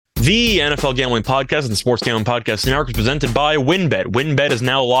The NFL Gambling Podcast and the Sports Gambling Podcast Network is presented by WynnBET. WynnBET is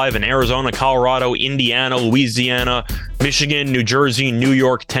now live in Arizona, Colorado, Indiana, Louisiana, Michigan, New Jersey, New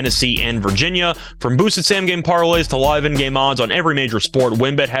York, Tennessee, and Virginia. From boosted same-game parlays to live in-game odds on every major sport,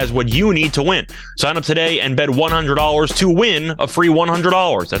 WynnBET has what you need to win. Sign up today and bet $100 to win a free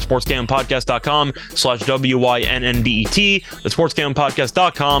 $100. That's sportsgamblingpodcast.com/WYNNBET. That's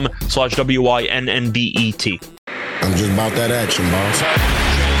sportsgamblingpodcast.com/WYNNBET. I'm just about that action, boss.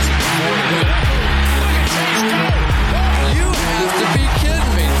 You have to be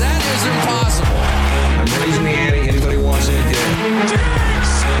kidding me. That is impossible. I'm raising the ante. Anybody wants it?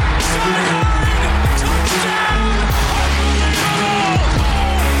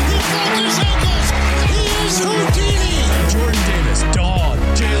 Jordan Davis, dog.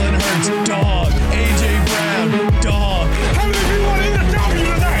 Jalen Hurts, dog. A.J. Brown, dog. How many people want in the W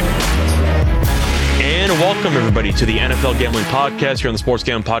tonight? And welcome, everybody, to the NFL Gambling Podcast here on the Sports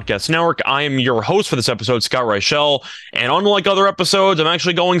Gambling Podcast Network. I am your host for this episode, Scott Reichel, and unlike other episodes, I'm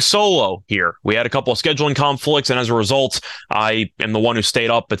actually going solo here. We had a couple of scheduling conflicts, and as a result, I am the one who stayed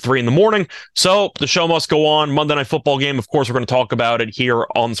up at 3 in the morning, so the show must go on. Monday Night Football game, of course, we're going to talk about it here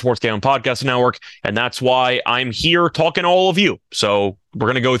on the Sports Gambling Podcast Network, and that's why I'm here talking to all of you. So we're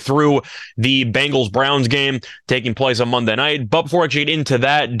going to go through the Bengals-Browns game taking place on Monday night. But before I get into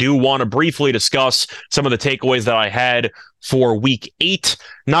that, do want to briefly discuss some of the takeaways that I had for Week 8.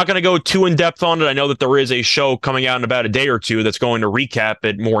 Not going to go too in-depth on it. I know that there is a show coming out in about a day or two that's going to recap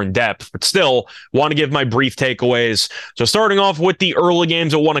it more in-depth, but still want to give my brief takeaways. So starting off with the early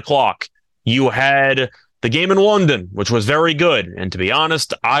games at 1 o'clock, you had the game in London, which was very good. And to be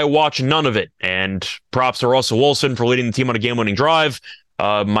honest, I watched none of it. And props to Russell Wilson for leading the team on a game-winning drive.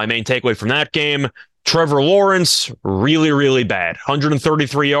 My main takeaway from that game, Trevor Lawrence, really, really bad.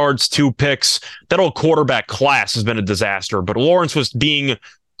 133 yards, 2 picks. That whole quarterback class has been a disaster. But Lawrence was being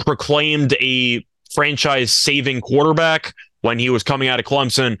proclaimed a franchise-saving quarterback when he was coming out of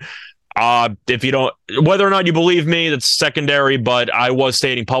Clemson. If you don't, whether or not you believe me, that's secondary, but I was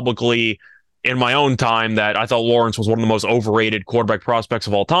stating publicly in my own time that I thought Lawrence was one of the most overrated quarterback prospects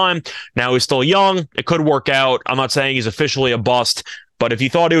of all time. Now he's still young. It could work out. I'm not saying he's officially a bust, but if you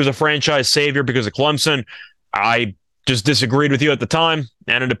thought he was a franchise savior because of Clemson, I just disagreed with you at the time,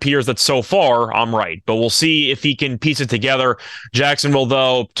 and it appears that so far I'm right. But we'll see if he can piece it together. Jacksonville,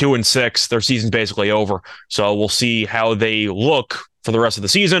 though, 2-6. Their season's basically over, so we'll see how they look for the rest of the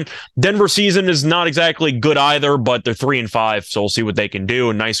season. Denver season is not exactly good either, but they're 3-5, so we'll see what they can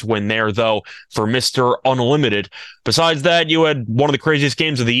do. A nice win there, though, for Mr. Unlimited. Besides that, you had one of the craziest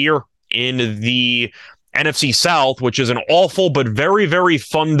games of the year in the NFC South, which is an awful but very, very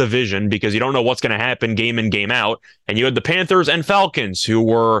fun division because you don't know what's going to happen game in, game out. And you had the Panthers and Falcons who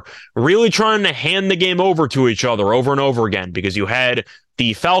were really trying to hand the game over to each other over and over again because you had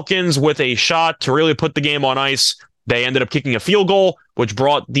the Falcons with a shot to really put the game on ice. They ended up kicking a field goal, which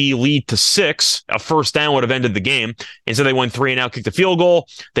brought the lead to 6. A first down would have ended the game. Instead, they went 3 and out, kicked the field goal.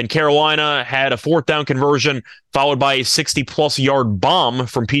 Then Carolina had a 4th down conversion, followed by a 60-plus yard bomb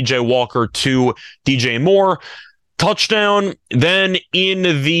from P.J. Walker to D.J. Moore. Touchdown. Then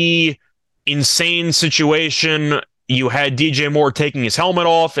in the insane situation, you had D.J. Moore taking his helmet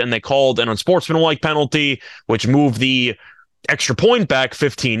off, and they called an unsportsmanlike penalty, which moved the extra point back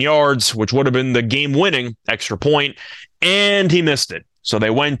 15 yards, which would have been the game-winning extra point, and he missed it. So they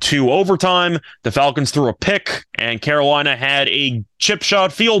went to overtime. The Falcons threw a pick, and Carolina had a chip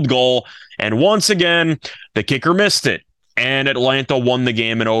shot field goal, and once again, the kicker missed it, and Atlanta won the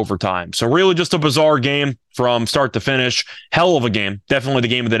game in overtime. So really just a bizarre game from start to finish. Hell of a game. Definitely the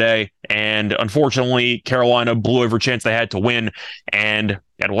game of the day, and unfortunately, Carolina blew every chance they had to win, and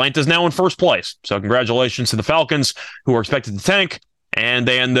Atlanta's now in first place. So congratulations to the Falcons, who were expected to tank, and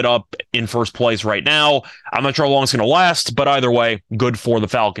they ended up in first place right now. I'm not sure how long it's going to last, but either way, good for the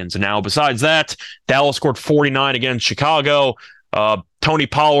Falcons. And now, besides that, Dallas scored 49 against Chicago. Tony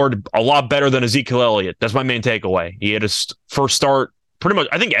Pollard, a lot better than Ezekiel Elliott. That's my main takeaway. He had his first start pretty much,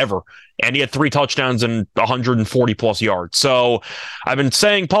 I think, ever. And he had 3 touchdowns and 140-plus yards. So I've been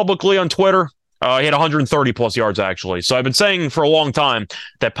saying publicly on Twitter, he had 130-plus yards, actually. So I've been saying for a long time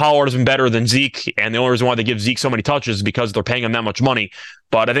that Pollard has been better than Zeke, and the only reason why they give Zeke so many touches is because they're paying him that much money.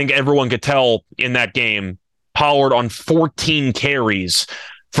 But I think everyone could tell in that game, Pollard on 14 carries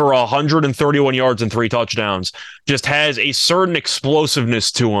for 131 yards and 3 touchdowns just has a certain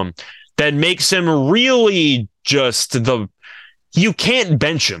explosiveness to him that makes him really just you can't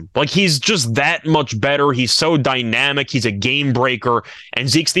bench him. Like, he's just that much better. He's so dynamic. He's a game breaker. And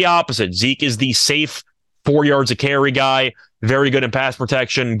Zeke's the opposite. Zeke is the safe 4 yards a carry guy, very good in pass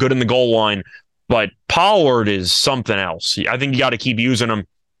protection, good in the goal line. But Pollard is something else. I think you got to keep using him.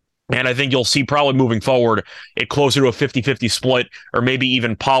 And I think you'll see probably moving forward it closer to a 50-50 split, or maybe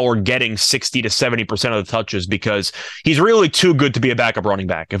even Pollard getting 60 to 70% of the touches, because he's really too good to be a backup running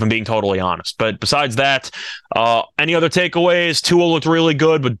back, if I'm being totally honest. But besides that, any other takeaways? Tua looked really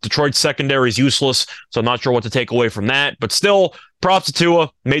good, but Detroit's secondary is useless, so I'm not sure what to take away from that. But still, props to Tua,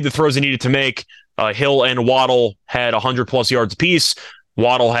 made the throws he needed to make. Hill and Waddle had 100-plus yards apiece.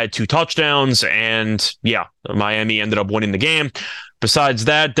 Waddle had 2 touchdowns, and yeah, Miami ended up winning the game. Besides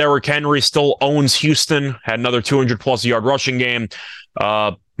that, Derrick Henry still owns Houston, had another 200-plus yard rushing game.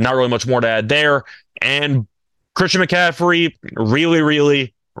 Not really much more to add there. And Christian McCaffrey,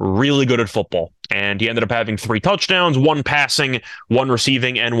 really good at football. And he ended up having 3 touchdowns, 1 passing, 1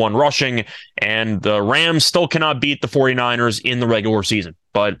 receiving, and 1 rushing. And the Rams still cannot beat the 49ers in the regular season.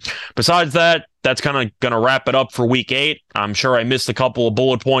 But besides that, that's kind of going to wrap it up for Week 8. I'm sure I missed a couple of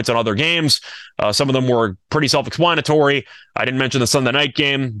bullet points on other games. Some of them were pretty self-explanatory. I didn't mention the Sunday night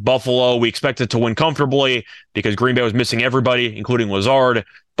game. Buffalo, we expected to win comfortably because Green Bay was missing everybody, including Lazard.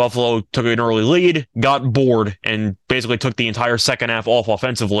 Buffalo took an early lead, got bored, and basically took the entire second half off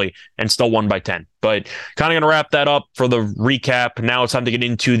offensively and still won by 10. But kind of going to wrap that up for the recap. Now it's time to get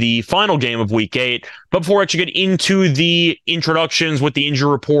into the final game of Week 8. But before we actually get into the introductions with the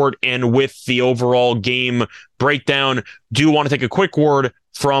injury report and with the overall game breakdown, do want to take a quick word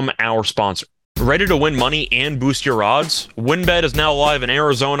from our sponsor. Ready to win money and boost your odds? WynnBET is now live in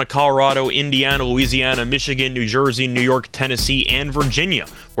Arizona, Colorado, Indiana, Louisiana, Michigan, New Jersey, New York, Tennessee, and Virginia.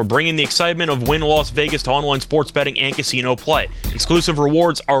 We're bringing the excitement of Wynn Las Vegas to online sports betting and casino play. Exclusive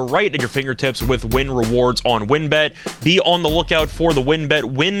rewards are right at your fingertips with Wynn Rewards on WynnBET. Be on the lookout for the WynnBET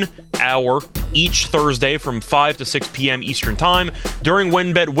Win Hour each Thursday from 5 to 6 p.m. Eastern Time. During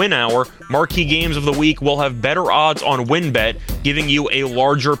WynnBET Win Hour, marquee games of the week will have better odds on WynnBET, giving you a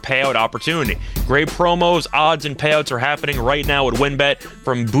larger payout opportunity. Great promos, odds, and payouts are happening right now at WynnBET.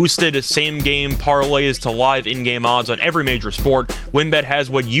 From boosted same-game parlays to live in-game odds on every major sport, WynnBET has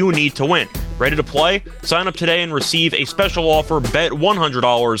what you need to win. Ready to play? Sign up today and receive a special offer, bet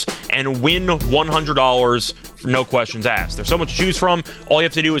 $100 and win $100 for no questions asked. There's so much to choose from. All you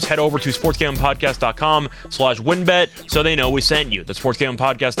have to do is head over to sportsgamblingpodcast.com/WynnBET so they know we sent you. That's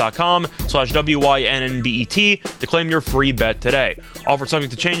sportsgamblingpodcast.com/WYNNBET to claim your free bet today. Offer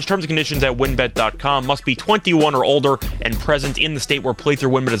subject to change. Terms and conditions at wynnbet.com. Must be 21 or older and present in the state where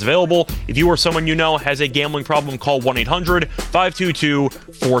playthrough WynnBET is available. If you or someone you know has a gambling problem, call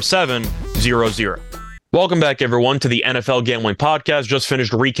 1-800-522-4700. Welcome back, everyone, to the NFL Gambling Podcast. Just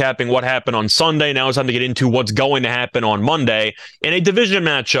finished recapping what happened on Sunday. Now it's time to get into what's going to happen on Monday in a division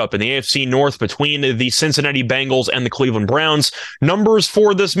matchup in the AFC North between the Cincinnati Bengals and the Cleveland Browns. Numbers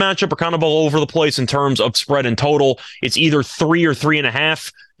for this matchup are kind of all over the place in terms of spread and total. It's either 3 or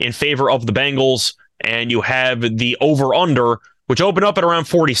 3.5 in favor of the Bengals, and you have the over-under, which opened up at around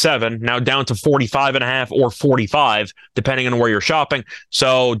 47, now down to 45.5 or 45, depending on where you're shopping.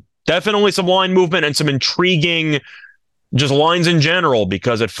 So definitely some line movement and some intriguing just lines in general,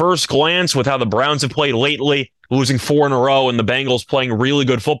 because at first glance, with how the Browns have played lately, losing 4 in a row and the Bengals playing really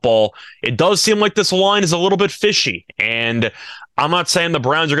good football, it does seem like this line is a little bit fishy. And I'm not saying the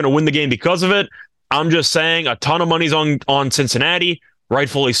Browns are going to win the game because of it. I'm just saying a ton of money's on Cincinnati,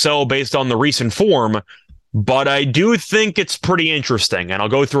 rightfully so, based on the recent form. But I do think it's pretty interesting, and I'll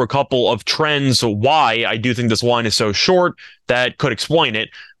go through a couple of trends why I do think this line is so short that could explain it.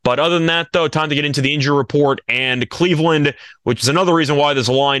 But other than that, though, time to get into the injury report and Cleveland, which is another reason why this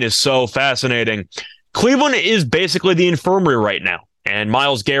line is so fascinating. Cleveland is basically the infirmary right now, and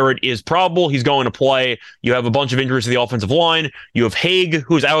Myles Garrett is probable. He's going to play. You have a bunch of injuries to the offensive line. You have Haig,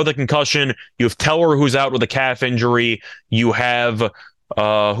 who's out with a concussion. You have Teller, who's out with a calf injury. You have...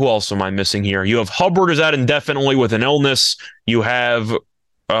 who else am I missing here? You have Hubbard is out indefinitely with an illness. You have, you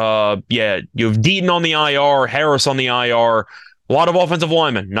have Deaton on the IR, Harris on the IR. A lot of offensive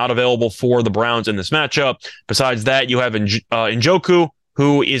linemen not available for the Browns in this matchup. Besides that, you have Njoku,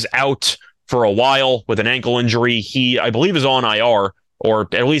 who is out for a while with an ankle injury. He, I believe, is on IR, or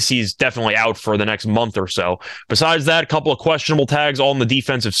at least he's definitely out for the next month or so. Besides that, a couple of questionable tags all on the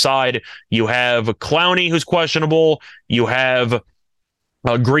defensive side. You have Clowney, who's questionable. You have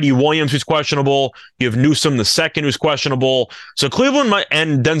Grady Williams, who's questionable. You have Newsome II, who's questionable. So Cleveland might,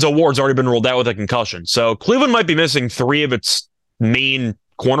 and Denzel Ward's already been ruled out with a concussion. So Cleveland might be missing 3 of its main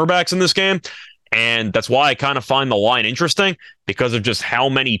cornerbacks in this game. And that's why I kind of find the line interesting, because of just how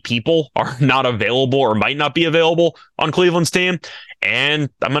many people are not available or might not be available on Cleveland's team.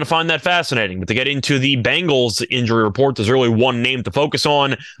 And I'm going to find that fascinating. But to get into the Bengals injury report, there's really one name to focus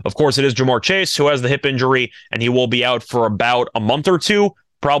on. Of course, it is Ja'Marr Chase, who has the hip injury, and he will be out for about a month or two,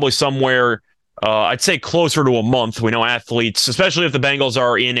 probably somewhere I'd say closer to a month. We know athletes, especially if the Bengals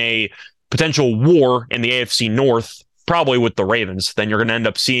are in a potential war in the AFC North, probably with the Ravens, then you're going to end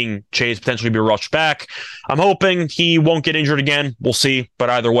up seeing Chase potentially be rushed back. I'm hoping he won't get injured again. We'll see. But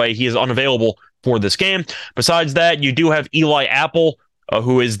either way, he is unavailable for this game. Besides that, you do have Eli Apple,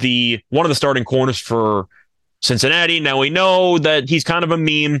 who is one of the starting corners for Cincinnati. Now, we know that he's kind of a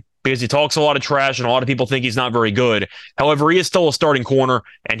meme because he talks a lot of trash and a lot of people think he's not very good. However, he is still a starting corner,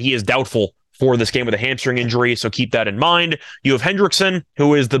 and he is doubtful for this game with a hamstring injury, so keep that in mind. You have Hendrickson,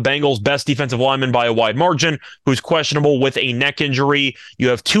 who is the Bengals' best defensive lineman by a wide margin, who's questionable with a neck injury. You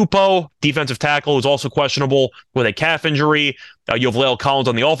have Tupou, defensive tackle, who's also questionable with a calf injury. You have La'el Collins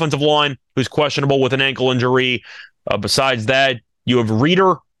on the offensive line, who's questionable with an ankle injury. Besides that, you have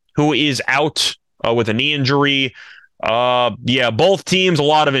Reeder, who is out with a knee injury. Both teams, a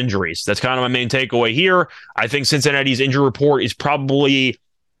lot of injuries. That's kind of my main takeaway here. I think Cincinnati's injury report is probably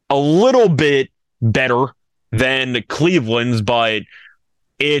a little bit better than Cleveland's, but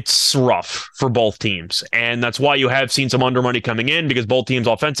it's rough for both teams. And that's why you have seen some under money coming in, because both teams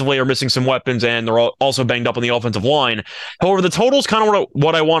offensively are missing some weapons and they're also banged up on the offensive line. However, the total is kind of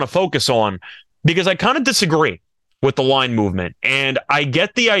what I want to focus on, because I kind of disagree with the line movement. And I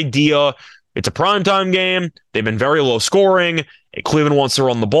get the idea. It's a primetime game. They've been very low scoring. Cleveland wants to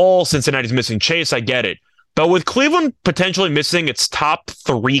run the ball. Cincinnati's missing Chase. I get it. But with Cleveland potentially missing its top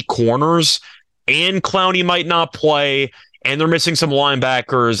 3 corners, and Clowney might not play, and they're missing some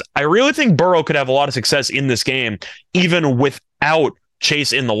linebackers, I really think Burrow could have a lot of success in this game, even without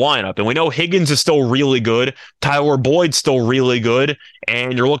Chase in the lineup. And we know Higgins is still really good. Tyler Boyd's still really good.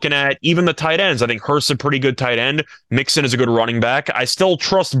 And you're looking at even the tight ends. I think Hurst's a pretty good tight end. Mixon is a good running back. I still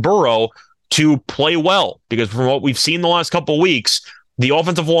trust Burrow to play well, because from what we've seen the last couple of weeks, the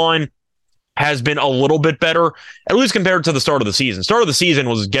offensive line has been a little bit better, at least compared to the start of the season. Start of the season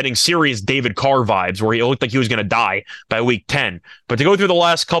was getting serious David Carr vibes, where he looked like he was going to die by week 10. But to go through the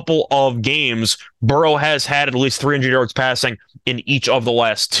last couple of games, Burrow has had at least 300 yards passing in each of the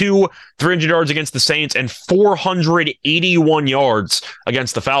last 2, 300 yards against the Saints and 481 yards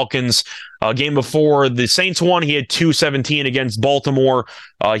against the Falcons. Game before the Saints won, he had 217 against Baltimore.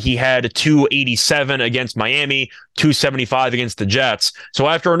 He had 287 against Miami, 275 against the Jets. So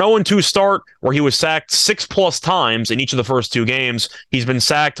after an 0-2 start, where he was sacked 6+ times in each of the first 2 games, he's been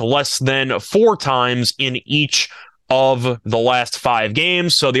sacked less than 4 times in each of the last 5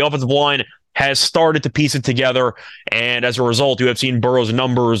 games. So the offensive line has started to piece it together, and as a result, you have seen Burrow's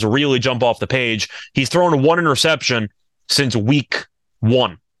numbers really jump off the page. He's thrown 1 interception since week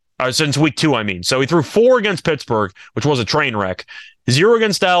 1. Since week 2, I mean. So he threw 4 against Pittsburgh, which was a train wreck. 0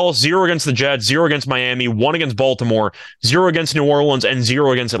 against Dallas, 0 against the Jets, 0 against Miami, 1 against Baltimore, 0 against New Orleans, and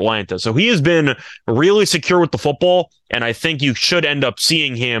 0 against Atlanta. So he has been really secure with the football, and I think you should end up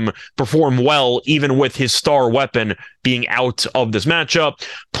seeing him perform well, even with his star weapon being out of this matchup.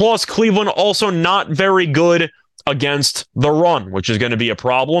 Plus, Cleveland also not very good against the run, which is going to be a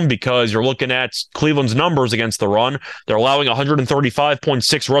problem, because you're looking at Cleveland's numbers against the run. They're allowing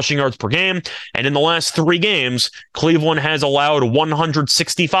 135.6 rushing yards per game, and in the last 3 games, Cleveland has allowed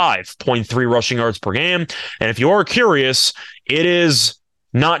 165.3 rushing yards per game. And if you are curious, it is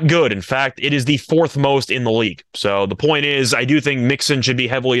not good. In fact, it is the 4th most in the league. So the point is, I do think Mixon should be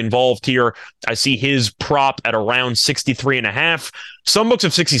heavily involved here. I see his prop at around 63.5. Some books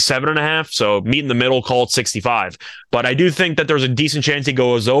have 67.5, so meet in the middle, call it 65. But I do think that there's a decent chance he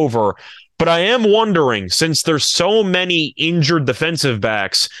goes over. But I am wondering, since there's so many injured defensive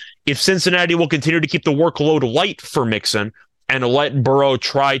backs, if Cincinnati will continue to keep the workload light for Mixon and let Burrow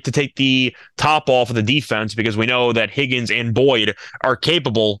try to take the top off of the defense, because we know that Higgins and Boyd are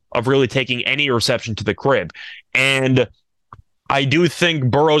capable of really taking any reception to the crib. And I do think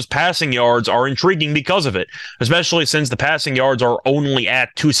Burrow's passing yards are intriguing because of it, especially since the passing yards are only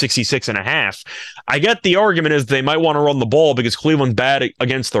at 266.5. I get the argument is they might want to run the ball because Cleveland's bad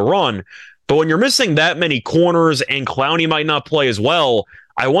against the run, but when you're missing that many corners and Clowney might not play as well,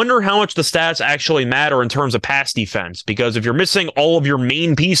 I wonder how much the stats actually matter in terms of pass defense, because if you're missing all of your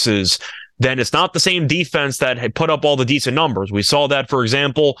main pieces, then it's not the same defense that had put up all the decent numbers. We saw that, for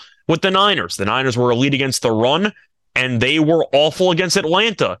example, with the Niners. The Niners were elite against the run, and they were awful against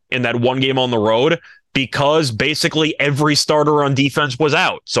Atlanta in that one game on the road because basically every starter on defense was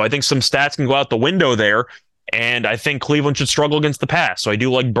out. So I think some stats can go out the window there, and I think Cleveland should struggle against the pass. So I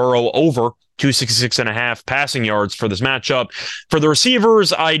do like Burrow over 266.5 passing yards for this matchup. For the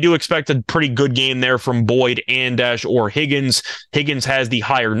receivers, I do expect a pretty good game there from Boyd, Andash, or Higgins. Higgins has the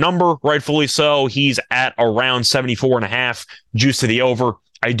higher number, rightfully so. He's at around 74.5, juice to the over.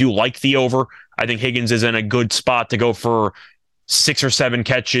 I do like the over. I think Higgins is in a good spot to go for 6 or 7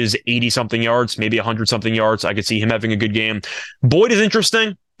 catches, 80-something yards, maybe 100-something yards. I could see him having a good game. Boyd is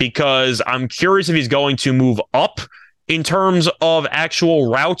interesting because I'm curious if he's going to move up in terms of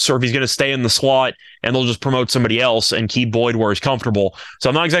actual routes or if he's going to stay in the slot and they'll just promote somebody else and keep Boyd where he's comfortable. So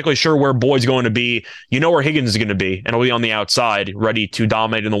I'm not exactly sure where Boyd's going to be. You know where Higgins is going to be, and he'll be on the outside, ready to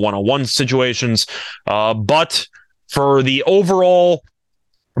dominate in the one-on-one situations. But for the overall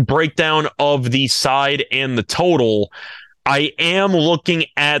breakdown of the side and the total, I am looking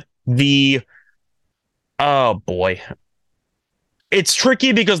at the... Oh, boy. It's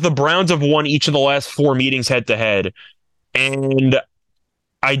tricky because the Browns have won each of the last 4 meetings head-to-head, and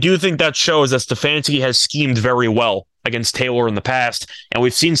I do think that shows that Stefanski has schemed very well against Taylor in the past, and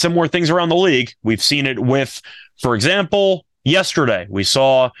we've seen similar things around the league. We've seen it with, for example, yesterday, we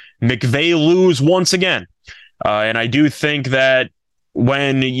saw McVay lose once again, and I do think that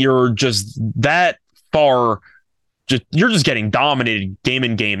when you're just that far, you're just getting dominated game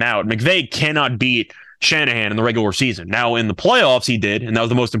in, game out. McVay cannot beat Shanahan in the regular season. Now, in the playoffs, he did, and that was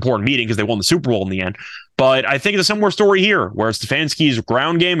the most important meeting because they won the Super Bowl in the end. But I think it's a similar story here, where Stefanski's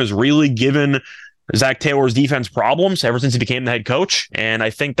ground game has really given Zach Taylor's defense problems ever since he became the head coach, and I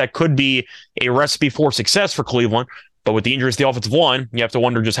think that could be a recipe for success for Cleveland. But with the injuries to the offensive line, you have to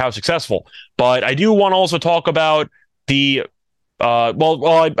wonder just how successful. But I do want to also talk about the I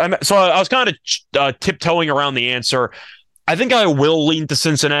was kind of tiptoeing around the answer. I think I will lean to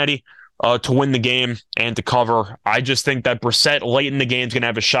Cincinnati to win the game and to cover. I just think that Brissett late in the game is going to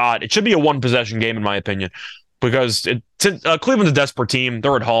have a shot. It should be a one-possession game, in my opinion, because Cleveland's a desperate team.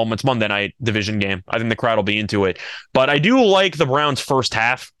 They're at home. It's Monday night division game. I think the crowd will be into it. But I do like the Browns' first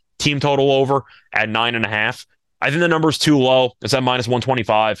half team total over at 9.5. I think the number's too low. It's at minus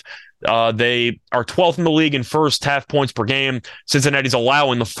 125. They are 12th in the league in first half points per game. Cincinnati's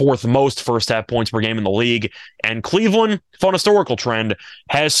allowing the 4th most first half points per game in the league. And Cleveland, fun historical trend,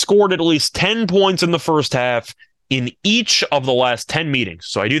 has scored at least 10 points in the first half in each of the last 10 meetings.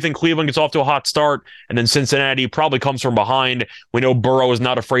 So I do think Cleveland gets off to a hot start, and then Cincinnati probably comes from behind. We know Burrow is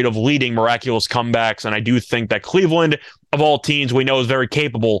not afraid of leading miraculous comebacks, and I do think that Cleveland, of all teams, we know is very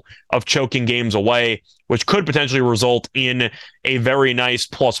capable of choking games away, which could potentially result in a very nice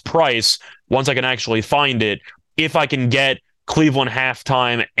plus price once I can actually find it. If I can get Cleveland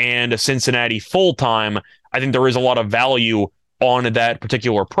halftime and Cincinnati full-time, I think there is a lot of value on that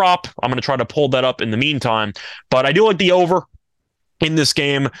particular prop. I'm going to try to pull that up in the meantime, but I do like the over in this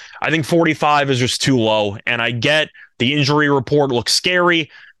game. I think 45 is just too low, and I get the injury report looks scary,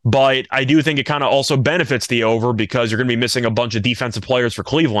 but I do think it kind of also benefits the over because you're going to be missing a bunch of defensive players for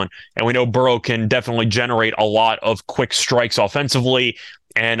Cleveland, and we know Burrow can definitely generate a lot of quick strikes offensively,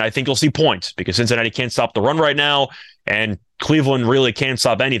 and I think you'll see points because Cincinnati can't stop the run right now, and Cleveland really can't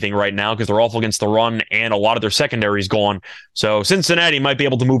stop anything right now because they're awful against the run and a lot of their secondary is gone. So Cincinnati might be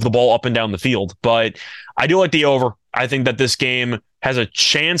able to move the ball up and down the field, but I do like the over. I think that this game has a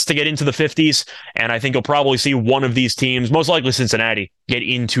chance to get into the 50s, and I think you'll probably see one of these teams, most likely Cincinnati, get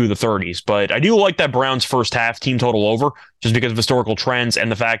into the 30s. But I do like that Browns first half team total over just because of historical trends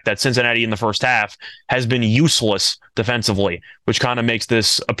and the fact that Cincinnati in the first half has been useless defensively, which kind of makes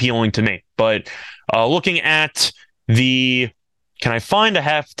this appealing to me. But looking at can I find a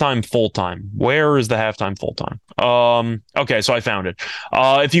halftime full-time? Where is the halftime full-time? Okay, so I found it.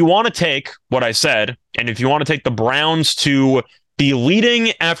 If you want to take what I said, and if you want to take the Browns to be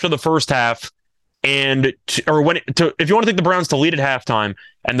leading after the first half, if you want to take the Browns to lead at halftime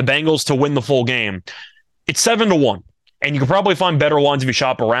and the Bengals to win the full game, it's 7-1. And you can probably find better lines if you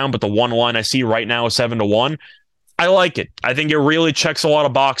shop around, but the one line I see right now is 7-1. I like it. I think it really checks a lot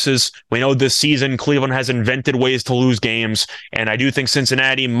of boxes. We know this season Cleveland has invented ways to lose games, and I do think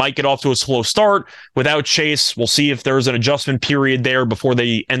Cincinnati might get off to a slow start without Chase. We'll see if there's an adjustment period there before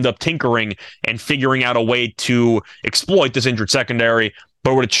they end up tinkering and figuring out a way to exploit this injured secondary.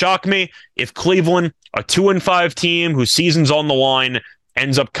 But would it shock me if Cleveland, a 2-5 team whose season's on the line,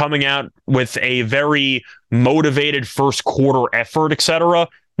 ends up coming out with a very motivated first quarter effort, etc.?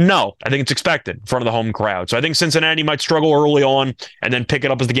 No, I think it's expected in front of the home crowd. So I think Cincinnati might struggle early on and then pick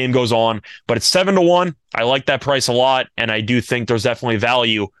it up as the game goes on. But it's 7-1. I like that price a lot, and I do think there's definitely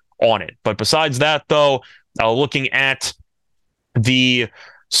value on it. But besides that, though, looking at the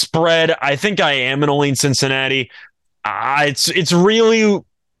spread, I think I am going to lean Cincinnati. It's really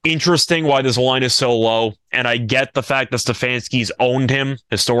interesting why this line is so low, and I get the fact that Stefanski's owned him,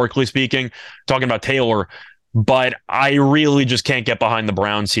 historically speaking, talking about Taylor, but I really just can't get behind the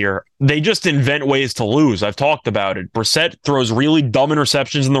Browns here. They just invent ways to lose. I've talked about it. Brissett throws really dumb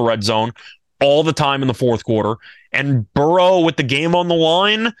interceptions in the red zone all the time in the fourth quarter, and Burrow, with the game on the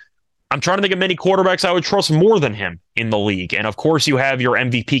line, I'm trying to think of many quarterbacks I would trust more than him in the league. And of course, you have your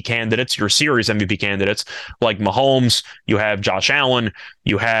MVP candidates, your series MVP candidates like Mahomes. You have Josh Allen.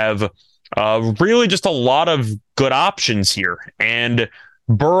 You have really just a lot of good options here. And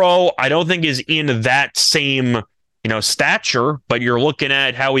Burrow, I don't think is in that same stature, but you're looking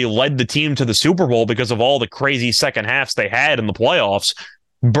at how he led the team to the Super Bowl because of all the crazy second halves they had in the playoffs.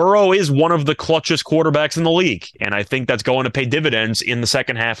 Burrow is one of the clutchest quarterbacks in the league, and I think that's going to pay dividends in the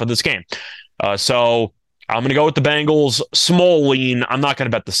second half of this game. So I'm going to go with the Bengals. Small lean. I'm not going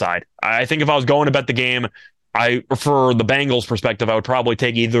to bet the side. I think if I was going to bet the game, for the Bengals perspective, I would probably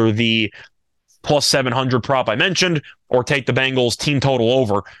take either the plus 700 prop I mentioned or take the Bengals team total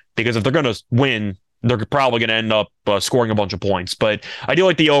over, because if they're going to win, they're probably going to end up scoring a bunch of points. But I do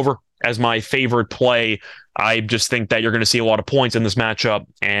like the over as my favorite play. I just think that you're going to see a lot of points in this matchup,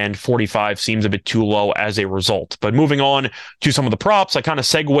 and 45 seems a bit too low as a result. But moving on to some of the props, I kind of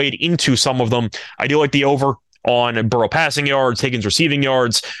segued into some of them. I do like the over on Burrow passing yards, Higgins receiving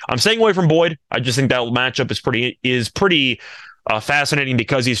yards. I'm staying away from Boyd. I just think that matchup is pretty fascinating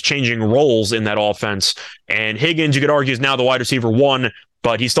because he's changing roles in that offense. And Higgins, you could argue, is now the wide receiver 1,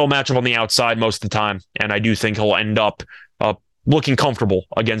 but he's still matchup on the outside most of the time. And I do think he'll end up looking comfortable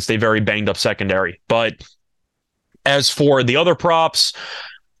against a very banged up secondary. But as for the other props,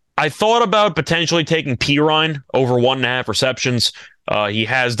 I thought about potentially taking Pirine over 1.5 receptions. He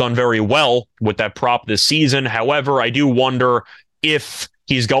has done very well with that prop this season. However, I do wonder if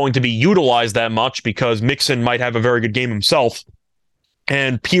he's going to be utilized that much because Mixon might have a very good game himself.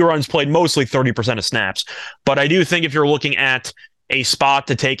 And Pirine's played mostly 30% of snaps. But I do think if you're looking at a spot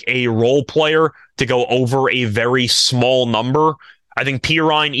to take a role player to go over a very small number, I think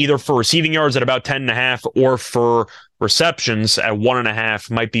Pirine, either for receiving yards at about 10.5 or for receptions at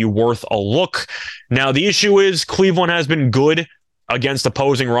 1.5, might be worth a look. Now, the issue is Cleveland has been good against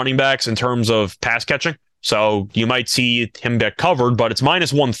opposing running backs in terms of pass catching. So you might see him get covered, but it's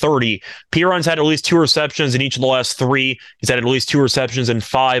minus 130. Pirine's had at least 2 receptions in each of the last 3. He's had at least 2 receptions in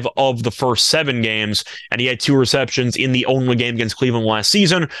 5 of the first 7 games, and he had 2 receptions in the only game against Cleveland last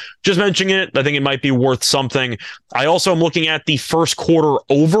season. Just mentioning it, I think it might be worth something. I also am looking at the first quarter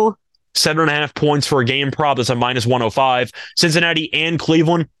over 7.5 points for a game prop. That's a minus 105. Cincinnati and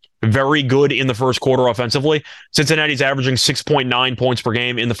Cleveland, very good in the first quarter offensively. Cincinnati's averaging 6.9 points per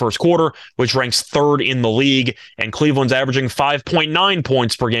game in the first quarter, which ranks 3rd in the league. And Cleveland's averaging 5.9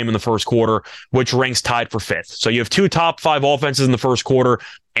 points per game in the first quarter, which ranks tied for 5th. So you have 2 top 5 offenses in the first quarter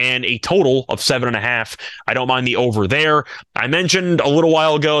and a total of 7.5. I don't mind the over there. I mentioned a little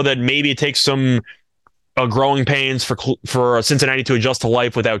while ago that maybe it takes some growing pains for Cincinnati to adjust to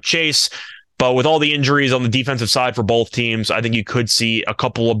life without Chase. But with all the injuries on the defensive side for both teams, I think you could see a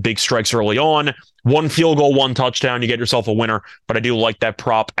couple of big strikes early on. 1 field goal, 1 touchdown, you get yourself a winner. But I do like that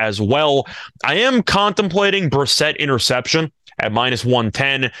prop as well. I am contemplating Brissett interception at minus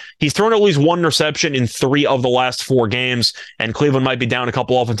 110. He's thrown at least 1 interception in 3 of the last 4 games, and Cleveland might be down a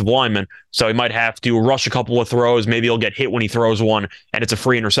couple offensive linemen, so he might have to rush a couple of throws. Maybe he'll get hit when he throws one, and it's a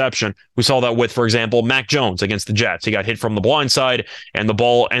free interception. We saw that with, for example, Mac Jones against the Jets. He got hit from the blind side, and the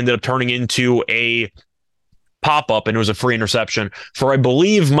ball ended up turning into a pop-up, and it was a free interception for, I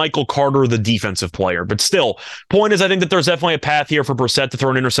believe, Michael Carter, the defensive player. But still, point is, I think that there's definitely a path here for Brissett to throw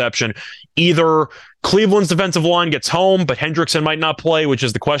an interception. Either Cleveland's defensive line gets home, but Hendrickson might not play, which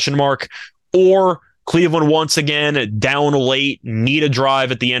is the question mark, or Cleveland once again down late, need a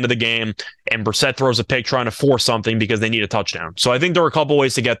drive at the end of the game, and Brissett throws a pick trying to force something because they need a touchdown. So I think there are a couple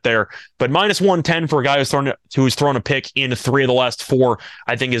ways to get there, but minus 110 for a guy who's thrown a pick in 3 of the last 4,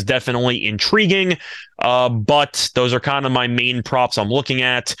 I think is definitely intriguing. But those are kind of my main props I'm looking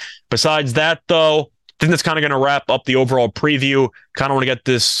at. Besides that, though, I think that's kind of going to wrap up the overall preview. Kind of want to get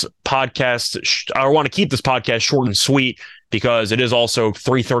this podcast, I want to keep this podcast short and sweet because it is also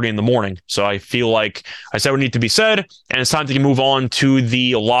 3:30 in the morning. So I feel like I said what needs to be said, and it's time to move on to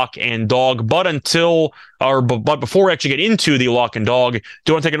the lock and dog. But before we actually get into the lock and dog,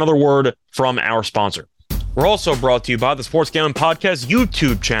 do want to take another word from our sponsor. We're also brought to you by the Sports Gambling Podcast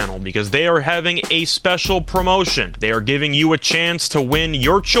YouTube channel because they are having a special promotion. They are giving you a chance to win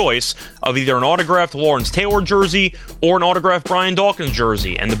your choice of either an autographed Lawrence Taylor jersey or an autographed Brian Dawkins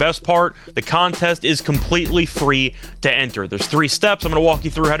jersey. And the best part, the contest is completely free to enter. There's 3 steps. I'm going to walk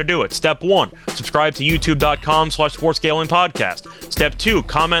you through how to do it. Step 1, subscribe to youtube.com/sportsgamblingpodcast. Step 2,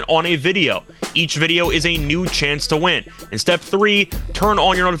 comment on a video. Each video is a new chance to win. And step 3, turn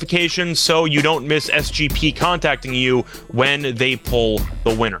on your notifications so you don't miss SGP contacting you when they pull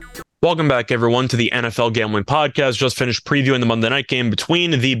the winner. Welcome back, everyone, to the NFL Gambling Podcast. Just finished previewing the Monday night game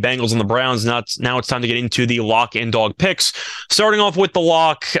between the Bengals and the Browns. Now it's time to get into the lock and dog picks. Starting off with the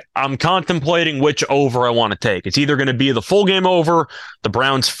lock, I'm contemplating which over I want to take. It's either going to be the full game over, the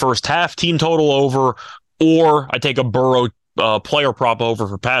Browns' first half team total over, or I take a Burrow player prop over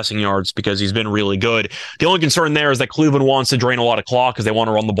for passing yards because he's been really good. The only concern there is that Cleveland wants to drain a lot of clock because they want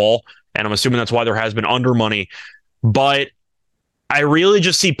to run the ball, and I'm assuming that's why there has been under money. But I really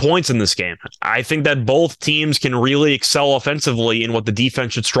just see points in this game. I think that both teams can really excel offensively in what the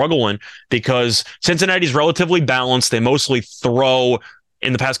defense should struggle in because Cincinnati's relatively balanced. They mostly throw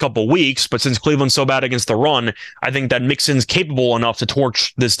in the past couple of weeks, but since Cleveland's so bad against the run, I think that Mixon's capable enough to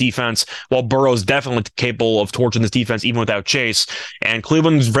torch this defense, while Burrow's definitely capable of torching this defense even without Chase. And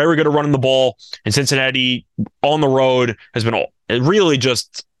Cleveland's very good at running the ball, and Cincinnati on the road has been really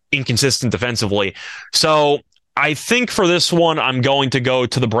just inconsistent defensively. So I think for this one, I'm going to go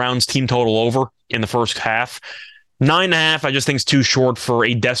to the Browns team total over in the first half. 9.5, I just think is too short for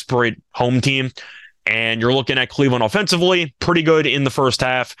a desperate home team. And you're looking at Cleveland offensively, pretty good in the first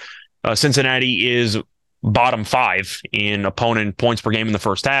half. Cincinnati is bottom 5 in opponent points per game in the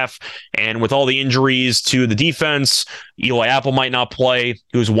first half. And with all the injuries to the defense, Eli Apple might not play,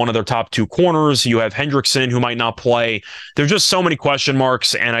 who's one of their top 2 corners. You have Hendrickson, who might not play. There's just so many question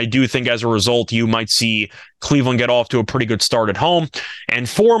marks, and I do think as a result, you might see Cleveland get off to a pretty good start at home. And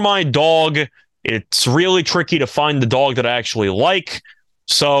for my dog, it's really tricky to find the dog that I actually like.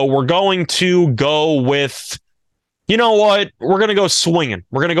 So we're going to go with, you know what? We're going to go swinging.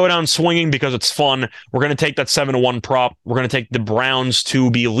 We're going to go down swinging because it's fun. We're going to take that 7-1 prop. We're going to take the Browns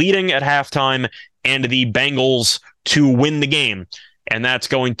to be leading at halftime and the Bengals to win the game. And that's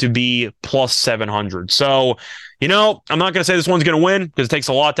going to be plus 700. So, I'm not going to say this one's going to win because it takes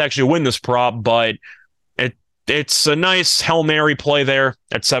a lot to actually win this prop, but it's a nice Hail Mary play there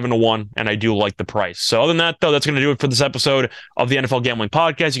at 7-1, and I do like the price. So other than that, though, that's going to do it for this episode of the NFL Gambling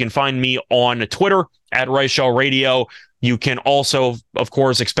Podcast. You can find me on Twitter at Reichel Radio. You can also, of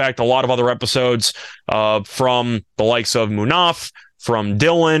course, expect a lot of other episodes from the likes of Munaf, from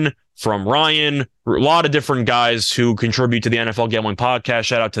Dylan, from Ryan, a lot of different guys who contribute to the NFL Gambling Podcast.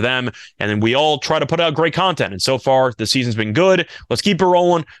 Shout out to them. And then we all try to put out great content. And so far, the season's been good. Let's keep it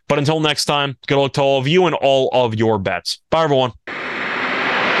rolling. But until next time, good luck to all of you and all of your bets. Bye, everyone.